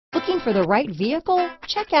Looking for the right vehicle?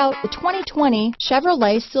 Check out the 2020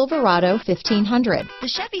 Chevrolet Silverado 1500. The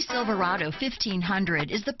Chevy Silverado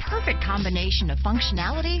 1500 is the perfect combination of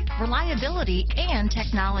functionality, reliability, and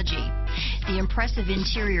technology. The impressive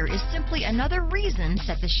interior is simply another reason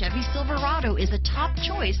that the Chevy Silverado is a top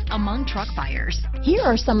choice among truck buyers. Here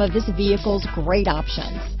are some of this vehicle's great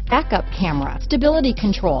options: backup camera, stability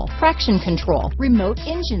control, traction control, remote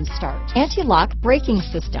engine start, anti-lock braking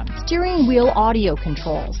system, steering wheel audio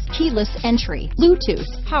controls, keyless entry, Bluetooth,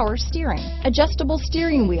 power steering, adjustable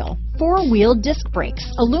steering wheel, four-wheel disc brakes,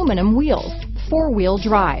 aluminum wheels, four-wheel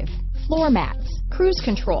drive, floor mats, cruise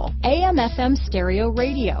control, AM/FM stereo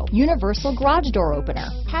radio, universal garage door opener,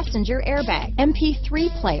 passenger airbag, MP3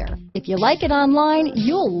 player. If you like it online,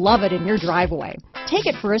 you'll love it in your driveway. Take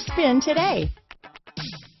it for a spin today.